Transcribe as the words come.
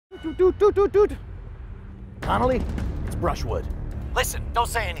Doot, doot, doot, doot, doot. Connolly, it's Brushwood. Listen, don't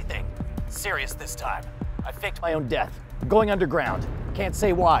say anything. Serious this time. I faked my own death. I'm going underground. Can't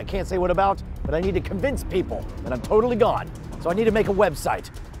say why, can't say what about, but I need to convince people that I'm totally gone. So I need to make a website.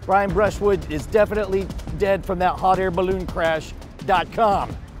 Brian Brushwood is definitely dead from that hot air balloon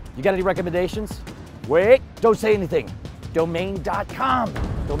crash.com. You got any recommendations? Wait, don't say anything. Domain.com.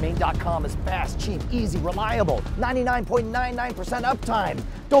 Domain.com is fast, cheap, easy, reliable, 99.99% uptime.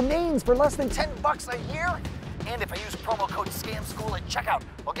 Domains for less than $10 a year. And if I use promo code SCAMSCHOOL at checkout,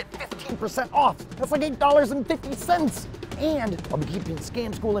 I'll get 15% off. That's like $8.50. And I'll be keeping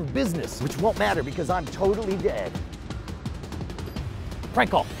Scam School in business, which won't matter because I'm totally dead.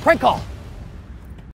 Prank call, prank call.